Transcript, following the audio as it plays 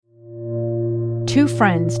Two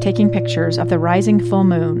friends taking pictures of the rising full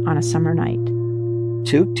moon on a summer night.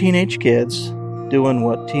 Two teenage kids doing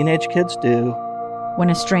what teenage kids do. When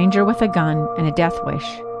a stranger with a gun and a death wish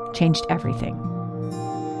changed everything.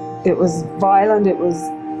 It was violent, it was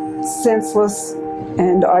senseless,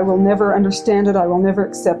 and I will never understand it, I will never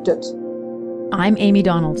accept it. I'm Amy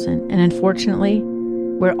Donaldson, and unfortunately,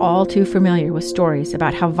 we're all too familiar with stories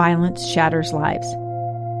about how violence shatters lives.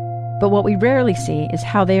 But what we rarely see is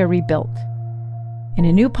how they are rebuilt. In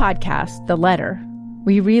a new podcast, The Letter,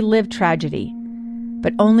 we relive tragedy,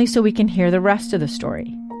 but only so we can hear the rest of the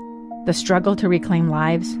story. The struggle to reclaim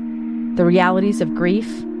lives, the realities of grief,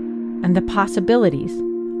 and the possibilities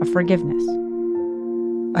of forgiveness.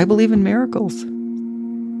 I believe in miracles.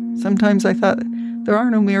 Sometimes I thought, there are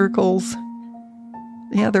no miracles.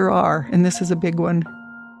 Yeah, there are, and this is a big one.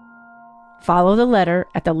 Follow The Letter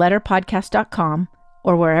at theletterpodcast.com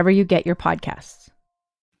or wherever you get your podcasts.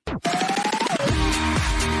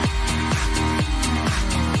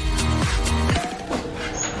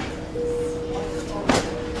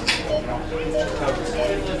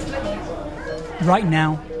 Right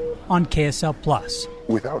now on KSL Plus.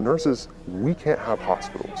 Without nurses, we can't have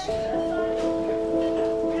hospitals.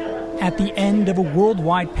 At the end of a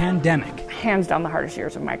worldwide pandemic, hands down the hardest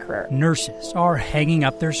years of my career, nurses are hanging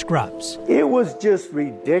up their scrubs. It was just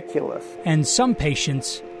ridiculous. And some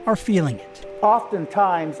patients are feeling it.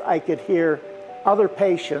 Oftentimes, I could hear other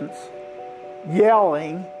patients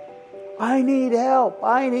yelling, I need help,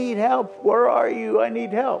 where are you, I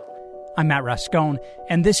need help. I'm Matt Rascone,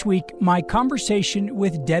 and this week, my conversation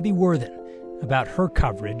with Debbie Worthen about her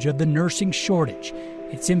coverage of the nursing shortage,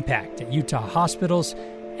 its impact at Utah hospitals,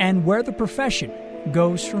 and where the profession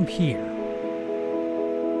goes from here.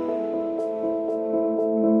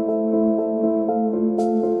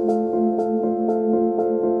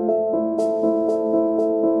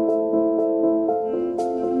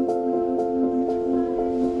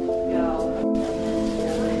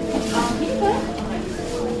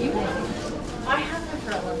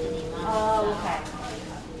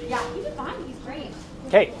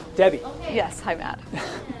 Okay, Debbie. Yes, hi, Matt.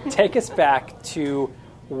 Take us back to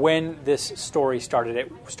when this story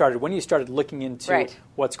started. When you started looking into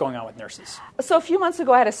what's going on with nurses. So a few months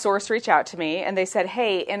ago, I had a source reach out to me, and they said,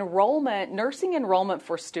 hey, nursing enrollment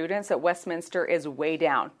for students at Westminster is way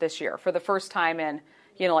down this year for the first time in,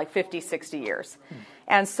 50, 60 years.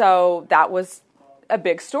 And so that was a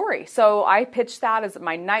big story. So I pitched that as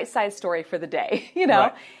my night-side story for the day,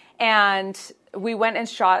 Right. And we went and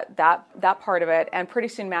shot that part of it, and pretty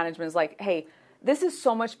soon management is like, hey, this is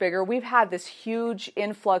so much bigger. We've had this huge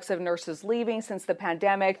influx of nurses leaving since the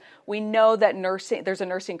pandemic. We know that there's a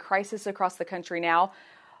nursing crisis across the country now.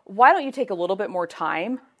 Why don't you take a little bit more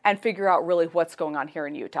time and figure out really what's going on here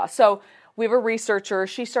in Utah? So we have a researcher.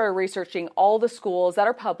 She started researching all the schools that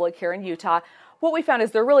are public here in Utah. What we found is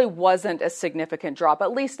there really wasn't a significant drop,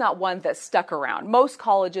 at least not one that stuck around. Most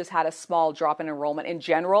colleges had a small drop in enrollment in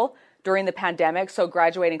general during the pandemic, so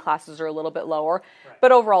graduating classes are a little bit lower,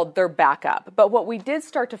 but overall they're back up. But what we did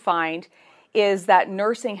start to find is that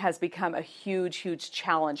nursing has become a huge, huge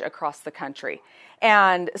challenge across the country.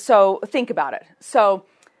 And so think about it. So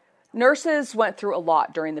nurses went through a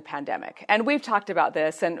lot during the pandemic, and we've talked about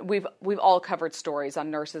this, and we've all covered stories on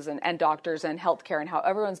nurses and doctors and healthcare and how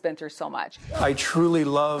everyone's been through so much. I truly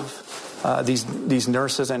love these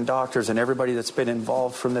nurses and doctors and everybody that's been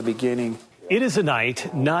involved from the beginning. It is a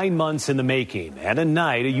night 9 months in the making, and a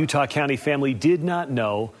night a Utah County family did not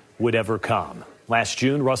know would ever come. Last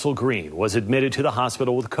June, Russell Green was admitted to the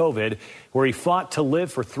hospital with COVID, where he fought to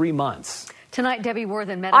live for 3 months. Tonight, Debbie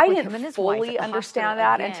Worthen met up with him and his wife. I didn't fully understand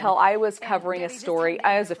that until I was covering a story. It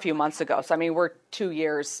was a few months ago. So, we're 2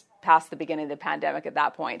 years past the beginning of the pandemic at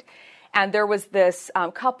that point. And there was this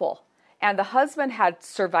couple, and the husband had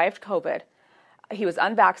survived COVID. He was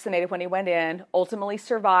unvaccinated when he went in, ultimately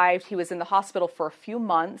survived. He was in the hospital for a few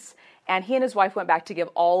months, and he and his wife went back to give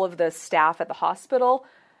all of the staff at the hospital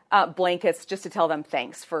blankets just to tell them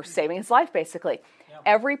thanks for saving his life, basically. Yep.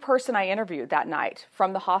 Every person I interviewed that night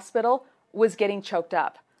from the hospital was getting choked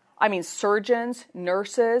up. Surgeons,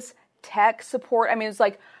 nurses, tech support. It was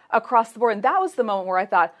like across the board. And that was the moment where I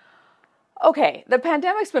thought, okay, the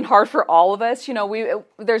pandemic's been hard for all of us.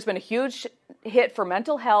 There's been a huge hit for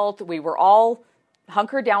mental health. We were all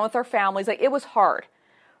hunkered down with our families. It was hard.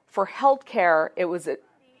 For healthcare, it was a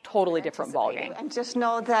totally different ballgame. And just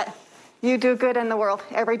know that you do good in the world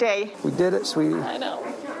every day. We did it, sweetie. I know.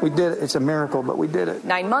 We did it. It's a miracle, but we did it.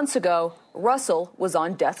 9 months ago, Russell was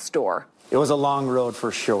on death's door. It was a long road for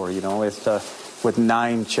sure, with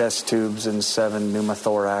 9 chest tubes and 7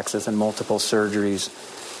 pneumothoraxes and multiple surgeries.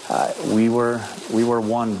 We were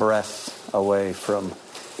one breath away from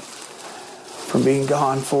being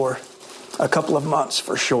gone for a couple of months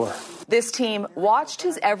for sure. This team watched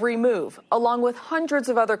his every move, along with hundreds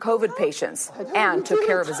of other COVID patients, and took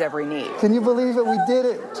care of his every need. Can you believe it? We did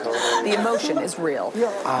it. The emotion is real.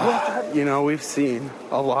 We've seen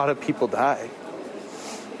a lot of people die.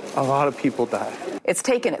 A lot of people die. It's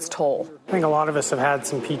taken its toll. I think a lot of us have had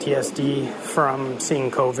some PTSD from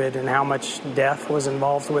seeing COVID and how much death was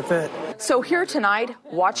involved with it. So here tonight,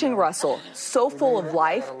 watching Russell, so full of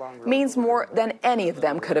life, means more than any of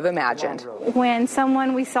them could have imagined. When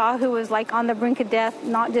someone we saw who was like on the brink of death,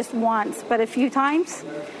 not just once, but a few times,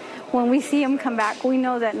 when we see him come back, we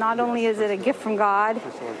know that not only is it a gift from God,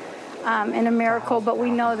 and a miracle, but we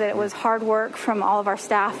know that it was hard work from all of our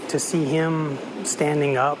staff. To see him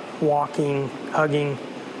standing up, walking, hugging,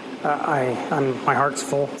 my heart's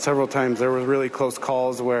full. Several times there were really close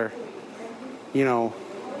calls where,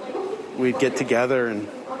 we'd get together and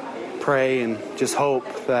pray and just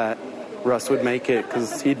hope that Russ would make it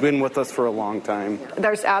because he'd been with us for a long time.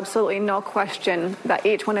 There's absolutely no question that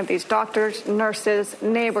each one of these doctors, nurses,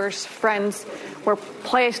 neighbors, friends were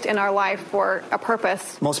placed in our life for a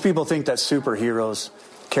purpose. Most people think that superheroes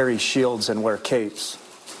carry shields and wear capes.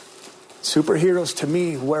 Superheroes, to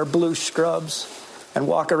me, wear blue scrubs and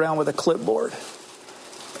walk around with a clipboard.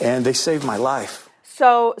 And they saved my life.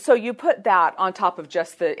 So you put that on top of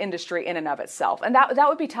just the industry in and of itself, and that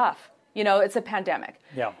would be tough. It's a pandemic.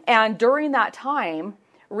 Yeah. And during that time,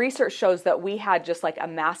 research shows that we had just like a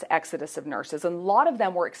mass exodus of nurses, and a lot of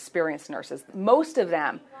them were experienced nurses. Most of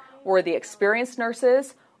them were the experienced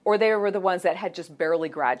nurses, or they were the ones that had just barely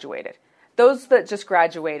graduated. Those that just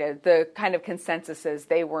graduated, the kind of consensus is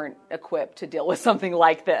they weren't equipped to deal with something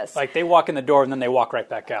like this. Like they walk in the door and then they walk right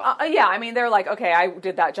back out. They're like, okay, I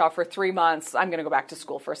did that job for 3 months. I'm going to go back to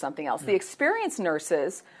school for something else. The experienced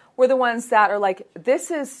nurses were the ones that are like,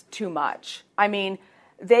 this is too much. I mean,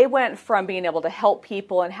 they went from being able to help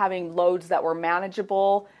people and having loads that were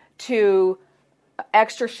manageable to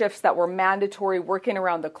extra shifts that were mandatory, working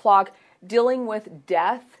around the clock, dealing with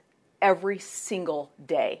death every single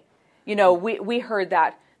day. We heard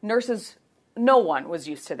that nurses, no one was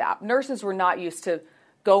used to that. Nurses were not used to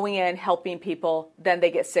going in, helping people, then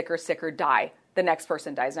they get sicker, die. The next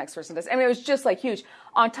person dies, next person dies. I mean, it was just like huge.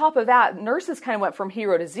 On top of that, nurses kind of went from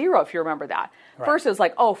hero to zero, if you remember that. Right. First, it was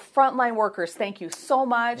like, frontline workers, thank you so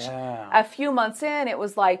much. Yeah. A few months in, it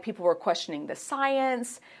was like people were questioning the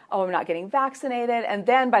science. I'm not getting vaccinated. And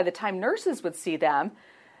then by the time nurses would see them,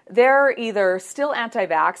 they're either still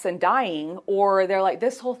anti-vax and dying, or they're like,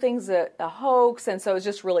 this whole thing's a hoax. And so it's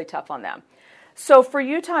just really tough on them. So for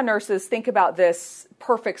Utah nurses, think about this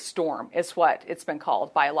perfect storm is what it's been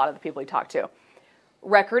called by a lot of the people we talk to.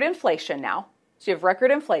 Record inflation now. So you have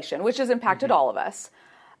record inflation, which has impacted all of us.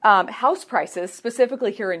 House prices,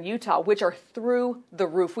 specifically here in Utah, which are through the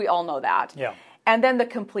roof. We all know that. Yeah. And then the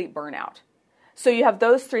complete burnout. So you have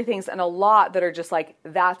those three things and a lot that are just like,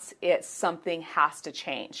 that's it. Something has to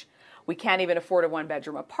change. We can't even afford a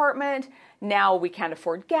one-bedroom apartment. Now we can't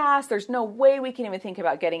afford gas. There's no way we can even think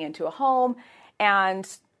about getting into a home. And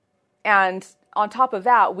on top of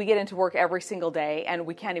that, we get into work every single day and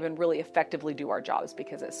we can't even really effectively do our jobs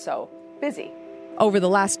because it's so busy. Over the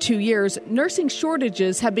last 2 years, nursing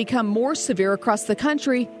shortages have become more severe across the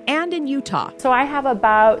country and in Utah. So I have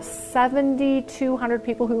about 7,200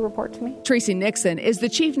 people who report to me. Tracy Nixon is the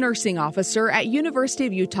chief nursing officer at University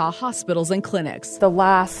of Utah Hospitals and Clinics. The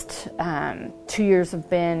last 2 years have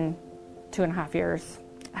been, 2.5 years,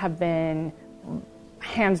 have been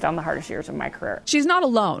hands down the hardest years of my career. She's not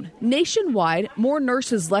alone. Nationwide, more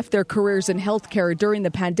nurses left their careers in healthcare during the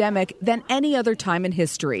pandemic than any other time in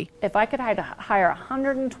history. If I could hire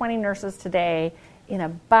 120 nurses today in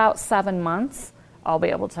about 7 months, I'll be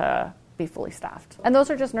able to be fully staffed. And those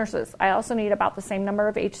are just nurses. I also need about the same number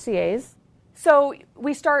of HCAs. So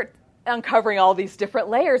we start uncovering all these different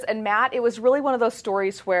layers. And Matt, it was really one of those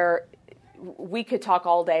stories where we could talk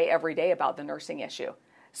all day, every day about the nursing issue.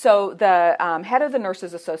 So the head of the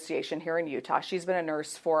Nurses Association here in Utah, she's been a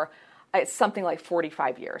nurse for something like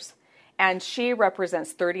 45 years. And she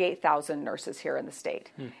represents 38,000 nurses here in the state.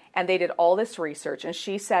 And they did all this research. And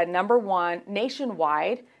she said, number one,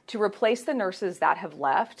 nationwide, to replace the nurses that have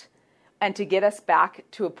left and to get us back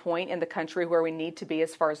to a point in the country where we need to be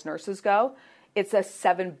as far as nurses go, it's a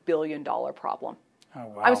 $7 billion problem. Oh,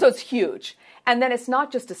 wow. So it's huge. And then it's not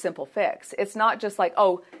just a simple fix. It's not just like,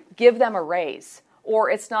 give them a raise.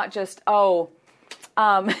 Or it's not just, give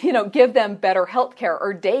them better health care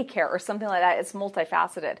or daycare or something like that. It's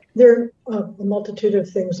multifaceted. There are a multitude of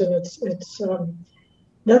things, and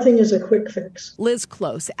Nothing is a quick fix. Liz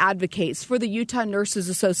Close advocates for the Utah Nurses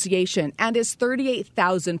Association and its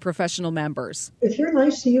 38,000 professional members. If you're an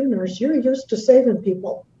ICU nurse, you're used to saving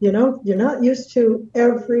people. You're not used to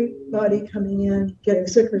everybody coming in, getting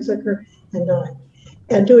sicker and sicker and dying,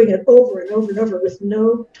 and doing it over and over and over with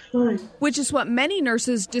no time. Which is what many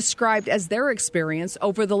nurses described as their experience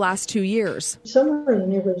over the last 2 years. Somewhere in the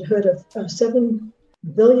neighborhood of $7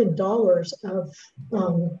 billion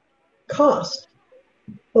of cost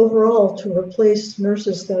overall to replace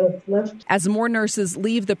nurses that have left. As more nurses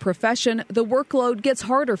leave the profession, the workload gets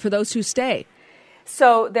harder for those who stay.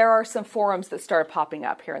 So there are some forums that started popping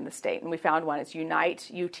up here in the state, and we found one. It's Unite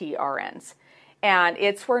UTRNs. And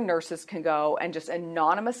it's where nurses can go and just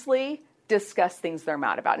anonymously discuss things they're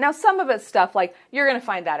mad about. Now, some of it's stuff like you're going to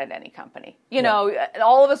find that at any company. You know,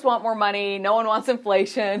 all of us want more money. No one wants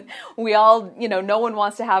inflation. We all, no one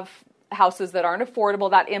wants to have houses that aren't affordable.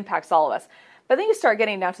 That impacts all of us. But then you start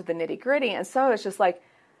getting down to the nitty gritty, and so it's just like,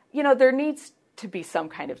 there needs to be some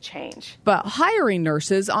kind of change. But hiring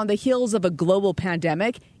nurses on the heels of a global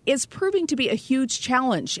pandemic is proving to be a huge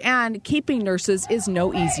challenge, and keeping nurses is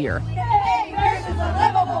no easier.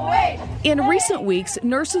 In recent weeks,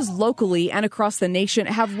 nurses locally and across the nation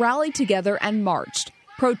have rallied together and marched,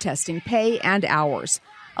 protesting pay and hours.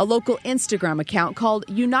 A local Instagram account called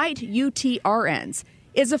Unite UTRNs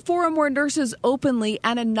is a forum where nurses openly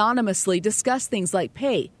and anonymously discuss things like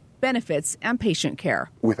pay, benefits, and patient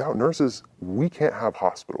care. Without nurses, we can't have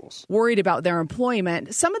hospitals. Worried about their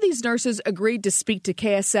employment, some of these nurses agreed to speak to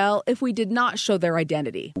KSL if we did not show their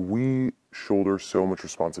identity. We shoulder so much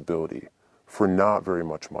responsibility for not very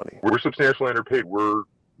much money. We're substantially underpaid. We're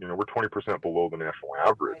 20% below the national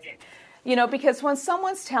average. Because when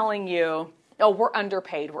someone's telling you, oh, we're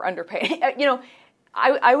underpaid,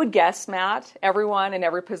 I would guess, Matt, everyone in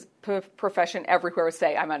every profession everywhere would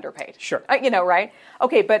say, I'm underpaid. Sure. Right?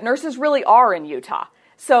 Okay, but nurses really are in Utah.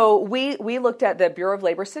 So we looked at the Bureau of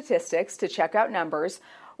Labor Statistics to check out numbers.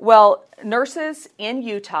 Well, nurses in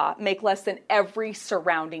Utah make less than every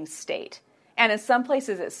surrounding state. And in some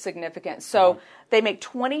places it's significant. So they make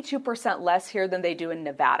 22% less here than they do in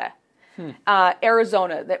Nevada.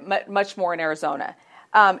 Arizona, much more in Arizona.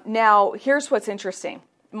 Now, here's what's interesting.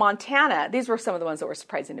 Montana, these were some of the ones that were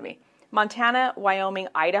surprising to me. Montana, Wyoming,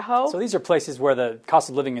 Idaho. So these are places where the cost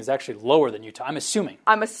of living is actually lower than Utah, I'm assuming.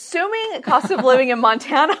 I'm assuming cost of living in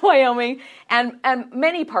Montana, Wyoming, and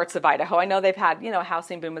many parts of Idaho. I know they've had, a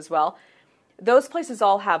housing boom as well. Those places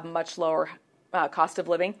all have much lower cost of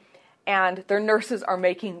living, and their nurses are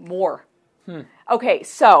making more. Okay,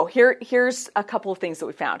 so here's a couple of things that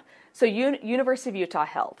we found. So University of Utah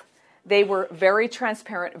Health. They were very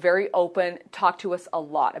transparent, very open, talked to us a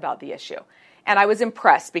lot about the issue. And I was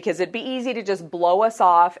impressed because it'd be easy to just blow us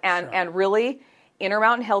off. And really,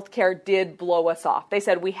 Intermountain Healthcare did blow us off. They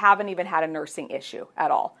said, we haven't even had a nursing issue at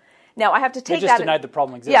all. Now, I have to take that. They just denied the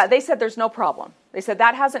problem existed. Yeah, they said there's no problem. They said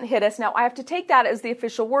that hasn't hit us. Now, I have to take that as the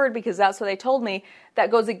official word because that's what they told me. That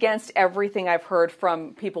goes against everything I've heard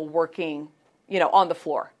from people working, on the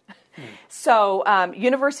floor. So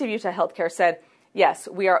University of Utah Healthcare said, yes,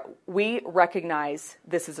 we recognize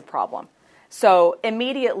this is a problem. So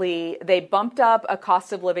immediately they bumped up a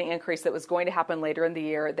cost of living increase that was going to happen later in the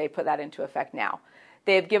year. They put that into effect now.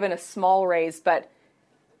 They have given a small raise, but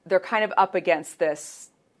they're kind of up against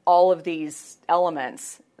all of these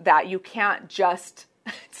elements that you can't just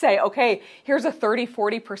say, okay, here's a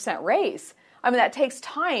 30-40% raise. I mean, that takes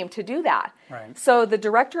time to do that. Right. So the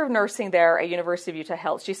director of nursing there at University of Utah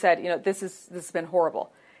Health, she said, this has been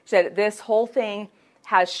horrible. She said this whole thing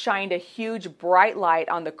has shined a huge bright light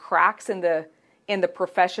on the cracks in the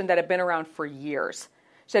profession that have been around for years.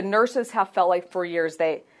 She said nurses have felt like for years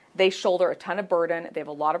they shoulder a ton of burden, they have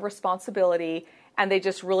a lot of responsibility, and they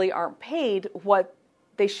just really aren't paid what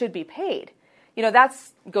they should be paid. That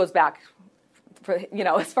goes back for,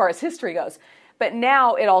 as far as history goes. But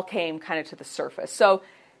now it all came kind of to the surface. So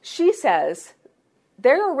she says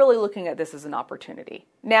they're really looking at this as an opportunity.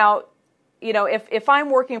 Now, if I'm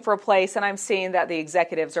working for a place and I'm seeing that the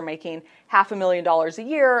executives are making $500,000 a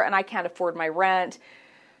year and I can't afford my rent,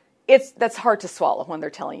 that's hard to swallow when they're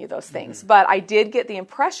telling you those things. Mm-hmm. But I did get the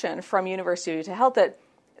impression from University of Utah Health that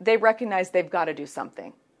they recognize they've got to do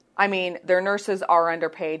something. I mean, their nurses are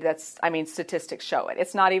underpaid. Statistics show it.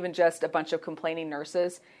 It's not even just a bunch of complaining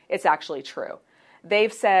nurses. It's actually true.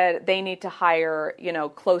 They've said they need to hire,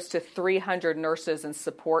 close to 300 nurses and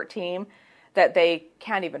support team that they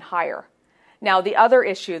can't even hire. Now, the other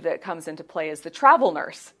issue that comes into play is the travel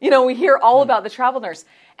nurse. We hear all about the travel nurse.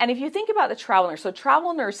 And if you think about the travel nurse, so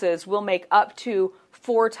travel nurses will make up to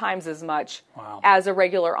 4 times as much as a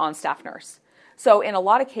regular on-staff nurse. So in a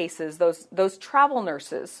lot of cases, those travel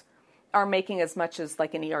nurses are making as much as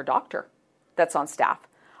like an ER doctor that's on staff.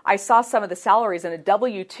 I saw some of the salaries in a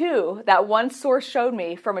W-2 that one source showed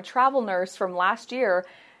me from a travel nurse from last year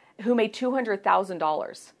who made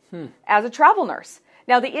 $200,000 as a travel nurse.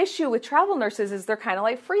 Now, the issue with travel nurses is they're kind of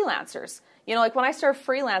like freelancers. You know, like when I started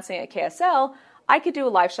freelancing at KSL, I could do a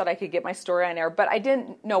live shot, I could get my story on air, but I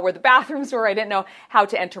didn't know where the bathrooms were. I didn't know how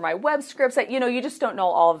to enter my web scripts. You just don't know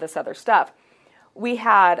all of this other stuff. We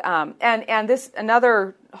had, and this,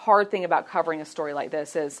 another hard thing about covering a story like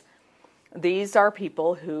this is these are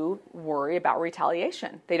people who worry about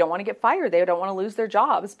retaliation. They don't want to get fired. They don't want to lose their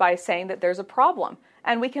jobs by saying that there's a problem.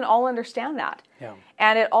 And we can all understand that. Yeah.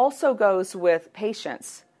 And it also goes with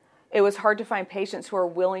patients. It was hard to find patients who are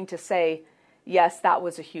willing to say, yes, that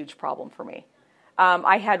was a huge problem for me.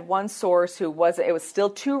 I had one source it was still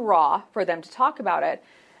too raw for them to talk about it,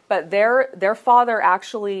 but their father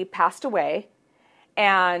actually passed away.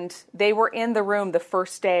 And they were in the room the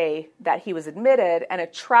first day that he was admitted, and a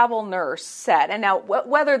travel nurse said, and now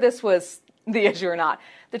whether this was the issue or not,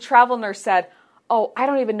 the travel nurse said, "Oh, I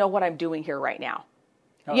don't even know what I'm doing here right now."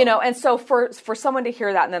 Oh. And so for someone to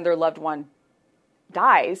hear that and then their loved one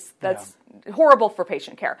dies, that's horrible for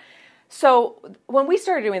patient care. So when we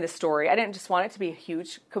started doing this story, I didn't just want it to be a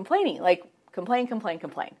huge complaining, like complain.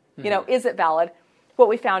 Mm-hmm. Is it valid? What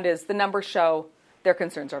we found is the numbers show their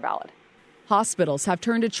concerns are valid. Hospitals have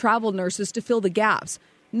turned to travel nurses to fill the gaps.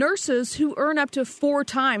 Nurses who earn up to 4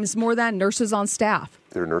 times more than nurses on staff.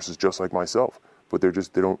 They're nurses just like myself, but they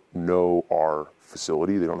don't know our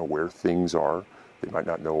facility. They don't know where things are. They might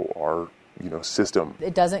not know our system.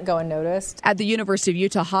 It doesn't go unnoticed. At the University of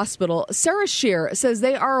Utah Hospital, Sarah Shear says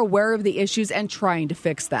they are aware of the issues and trying to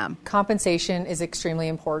fix them. Compensation is extremely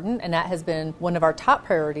important, and that has been one of our top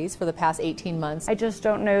priorities for the past 18 months. I just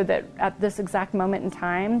don't know that at this exact moment in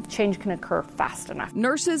time, change can occur fast enough.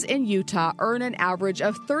 Nurses in Utah earn an average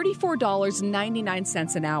of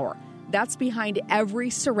 $34.99 an hour. That's behind every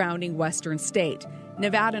surrounding western state.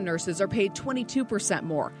 Nevada nurses are paid 22%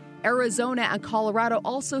 more. Arizona and Colorado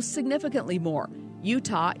also significantly more.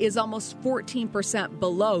 Utah is almost 14%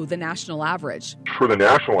 below the national average. For the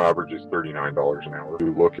national average is $39 an hour.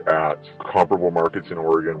 We look at comparable markets in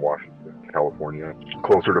Oregon, Washington, California,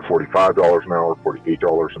 closer to $45 an hour,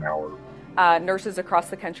 $48 an hour. Nurses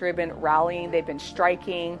across the country have been rallying. They've been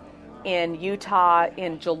striking. In Utah,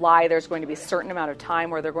 in July, there's going to be a certain amount of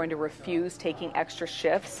time where they're going to refuse taking extra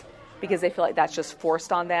shifts because they feel like that's just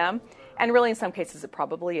forced on them. And really, in some cases, it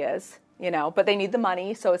probably is, but they need the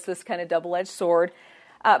money, so it's this kind of double-edged sword.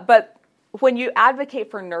 But when you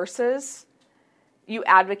advocate for nurses, you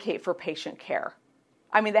advocate for patient care.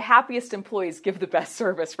 I mean, the happiest employees give the best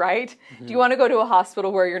service, right? Mm-hmm. Do you want to go to a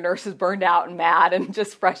hospital where your nurse is burned out and mad and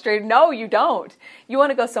just frustrated? No, you don't. You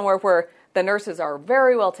want to go somewhere where the nurses are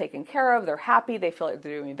very well taken care of, they're happy, they feel like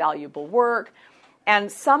they're doing valuable work.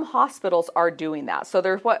 And some hospitals are doing that. So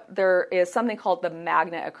there is something called the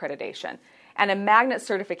Magnet accreditation. And a Magnet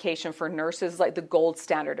certification for nurses is like the gold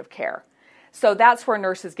standard of care. So that's where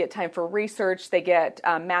nurses get time for research, they get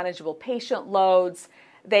manageable patient loads,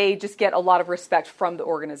 they just get a lot of respect from the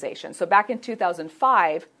organization. So back in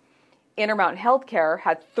 2005, Intermountain Healthcare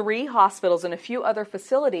had 3 hospitals and a few other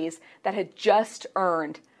facilities that had just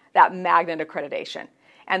earned that Magnet accreditation.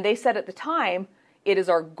 And they said at the time, it is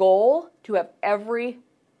our goal to have every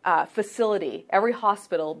facility, every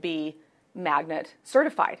hospital be Magnet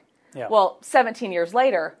certified. Yeah. Well, 17 years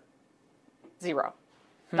later, 0.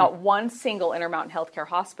 Not one single Intermountain Healthcare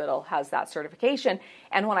hospital has that certification.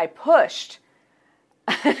 And when I pushed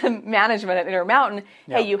management at Intermountain,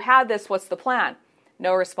 hey, you had this, what's the plan?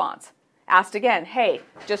 No response. Asked again, hey,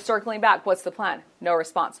 just circling back, what's the plan? No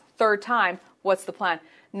response. Third time, what's the plan?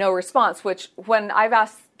 No response, which when I've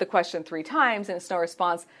asked the question 3 times and it's no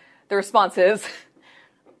response, the response is,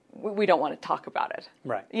 we don't want to talk about it.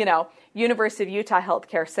 Right. University of Utah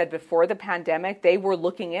Healthcare said before the pandemic, they were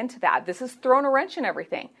looking into that. This has thrown a wrench in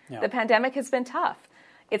everything. Yeah. The pandemic has been tough.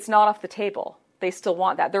 It's not off the table. They still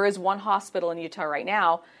want that. There is one hospital in Utah right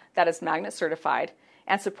now that is Magnet certified.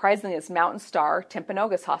 And surprisingly, it's Mountain Star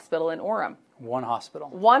Timpanogos Hospital in Orem. One hospital.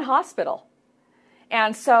 One hospital.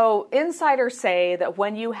 And so insiders say that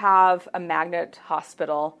when you have a Magnet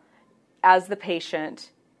hospital, as the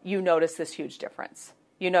patient, you notice this huge difference.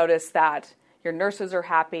 You notice that your nurses are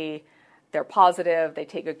happy, they're positive, they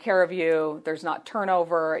take good care of you, there's not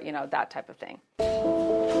turnover, that type of thing.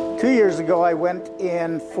 2 years ago, I went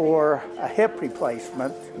in for a hip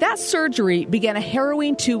replacement. That surgery began a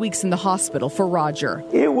harrowing 2 weeks in the hospital for Roger.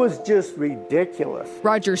 It was just ridiculous.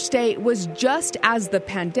 Roger's stay was just as the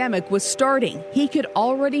pandemic was starting. He could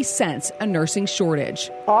already sense a nursing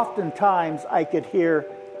shortage. Oftentimes, I could hear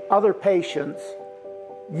other patients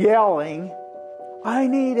yelling, I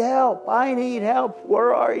need help,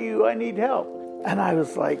 where are you, I need help. And I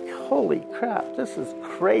was like, holy crap, this is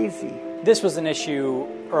crazy. This was an issue,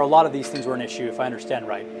 or a lot of these things were an issue, if I understand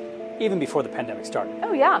right, even before the pandemic started.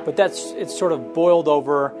 Oh, yeah. But it's sort of boiled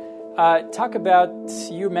over. Talk about,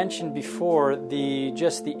 you mentioned before, the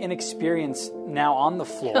inexperience now on the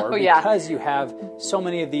floor because you have so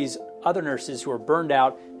many of these other nurses who are burned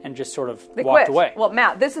out and just sort of walked away. Well,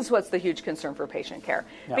 Matt, this is what's the huge concern for patient care.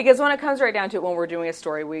 Yeah. Because when it comes right down to it, when we're doing a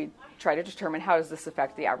story, we try to determine how does this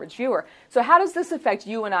affect the average viewer. So how does this affect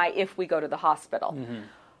you and I if we go to the hospital? Mm-hmm.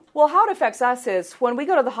 Well, how it affects us is when we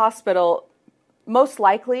go to the hospital, most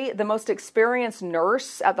likely the most experienced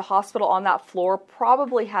nurse at the hospital on that floor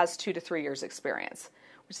probably has 2 to 3 years experience,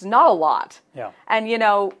 which is not a lot. Yeah. And,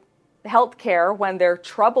 healthcare, when they're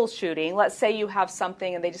troubleshooting, let's say you have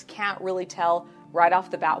something and they just can't really tell right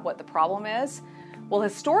off the bat what the problem is. Well,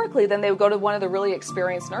 historically, then they would go to one of the really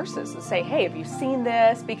experienced nurses and say, hey, have you seen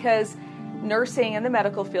this? Because nursing in the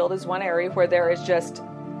medical field is one area where there is just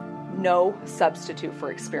no substitute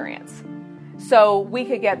for experience. So we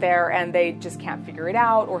could get there and they just can't figure it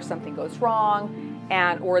out, or something goes wrong,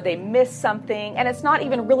 or they miss something, and it's not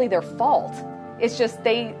even really their fault. It's just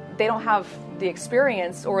they don't have the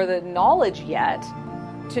experience or the knowledge yet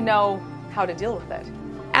to know how to deal with it.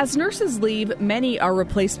 As nurses leave, many are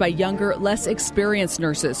replaced by younger, less experienced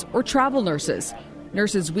nurses or travel nurses.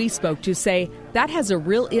 Nurses we spoke to say that has a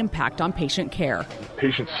real impact on patient care.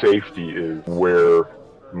 Patient safety is where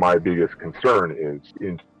my biggest concern is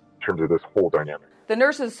in terms of this whole dynamic. The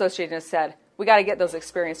Nurses Association has said, we got to get those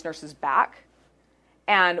experienced nurses back,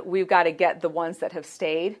 and we've got to get the ones that have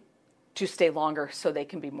stayed to stay longer so they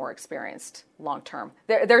can be more experienced long term.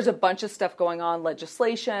 There's a bunch of stuff going on,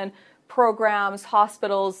 legislation, programs,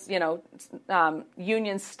 hospitals,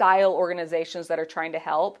 union-style organizations that are trying to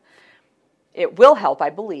help. It will help, I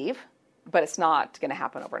believe, but it's not going to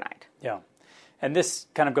happen overnight. Yeah. And this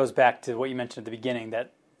kind of goes back to what you mentioned at the beginning,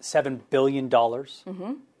 that $7 billion.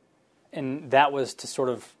 Mm-hmm. And that was to sort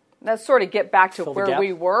of... That's sort of get back to where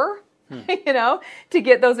we were, to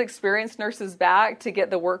get those experienced nurses back, to get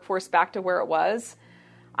the workforce back to where it was.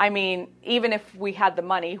 I mean, even if we had the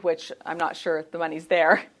money, which I'm not sure the money's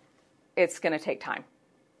there, it's going to take time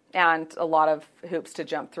and a lot of hoops to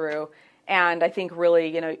jump through. And I think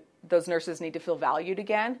really, those nurses need to feel valued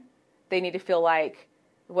again. They need to feel like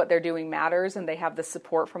what they're doing matters and they have the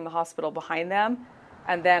support from the hospital behind them.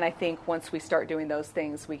 And then I think once we start doing those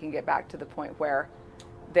things, we can get back to the point where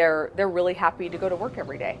they're really happy to go to work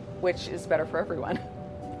every day, which is better for everyone.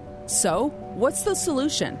 So, what's the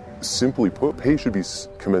solution? Simply put, pay should be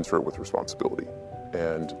commensurate with responsibility,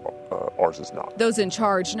 and ours is not. Those in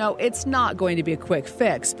charge know it's not going to be a quick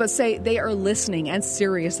fix, but say they are listening and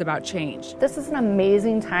serious about change. This is an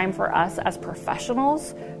amazing time for us as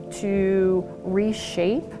professionals to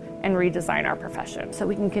reshape and redesign our profession so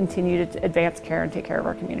we can continue to advance care and take care of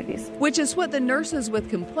our communities. Which is what the nurses with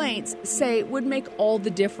complaints say would make all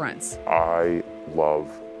the difference. I love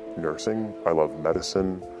nursing. I love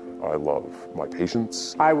medicine. I love my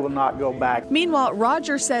patients. I will not go back. Meanwhile,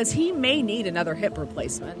 Roger says he may need another hip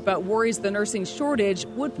replacement, but worries the nursing shortage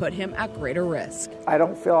would put him at greater risk. I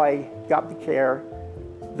don't feel I got the care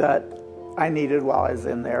that I needed while I was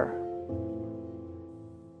in there.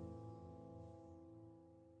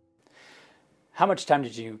 How much time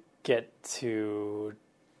did you get to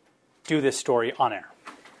do this story on air?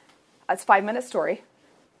 It's a 5-minute story.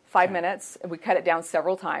 5 minutes. We cut it down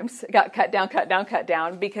several times. It got cut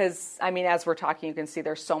down because, as we're talking, you can see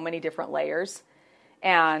there's so many different layers.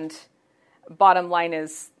 And bottom line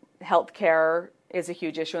is healthcare is a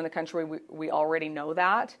huge issue in the country. We already know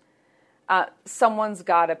that. Someone's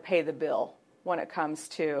got to pay the bill when it comes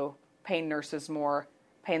to paying nurses more,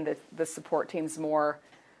 paying the support teams more.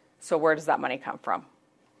 So where does that money come from?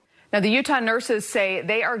 Now, the Utah nurses say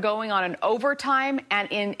they are going on an overtime and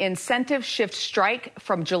an incentive shift strike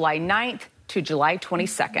from July 9th to July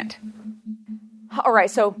 22nd. All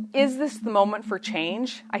right, so is this the moment for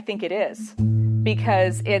change? I think it is,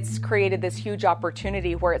 because it's created this huge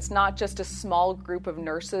opportunity where it's not just a small group of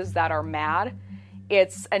nurses that are mad.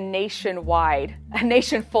 It's a nation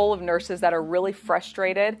full of nurses that are really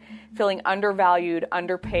frustrated, feeling undervalued,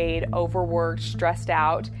 underpaid, overworked, stressed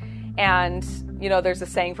out. And, there's a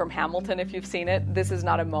saying from Hamilton, if you've seen it, this is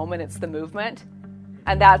not a moment, it's the movement.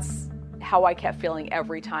 And that's how I kept feeling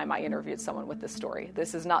every time I interviewed someone with this story.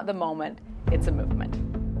 This is not the moment, it's a movement.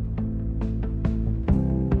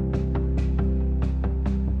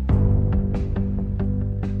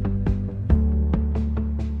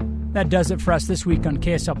 That does it for us this week on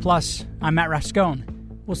KSL Plus. I'm Matt Rascone.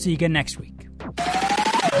 We'll see you again next week.